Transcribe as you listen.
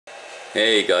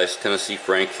Hey guys,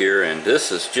 Tennessee.Frank here, and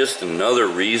this is just another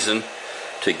reason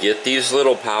to get these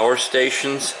little power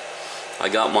stations. I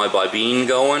got my bobine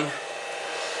going.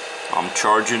 I'm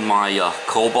charging my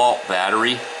cobalt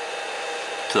battery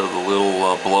to the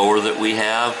little blower that we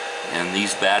have, and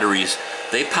these batteries,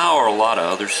 they power a lot of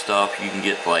other stuff. You can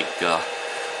get like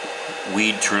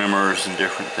weed trimmers and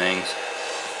different things.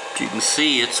 But you can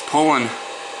see it's pulling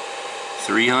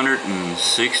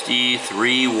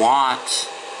 363 watts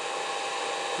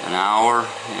an hour,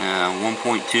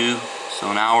 1.2,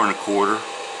 so an hour and a quarter.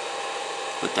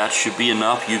 But that should be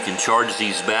enough. You can charge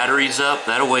these batteries up.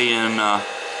 That way in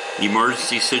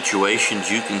emergency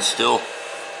situations you can still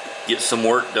get some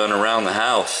work done around the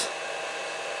house.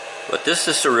 But this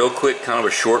is a real quick, kind of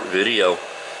a short video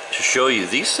to show you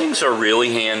these things are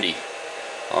really handy.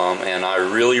 And I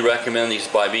really recommend these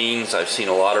bobines. I've seen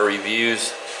a lot of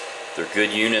reviews. They're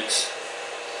good units,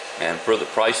 and for the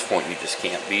price point you just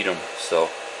can't beat them. So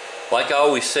like I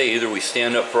always say, either we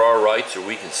stand up for our rights or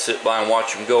we can sit by and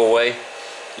watch them go away.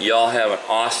 Y'all have an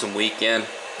awesome weekend.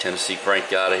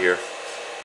 Tennessee.Frank out of here.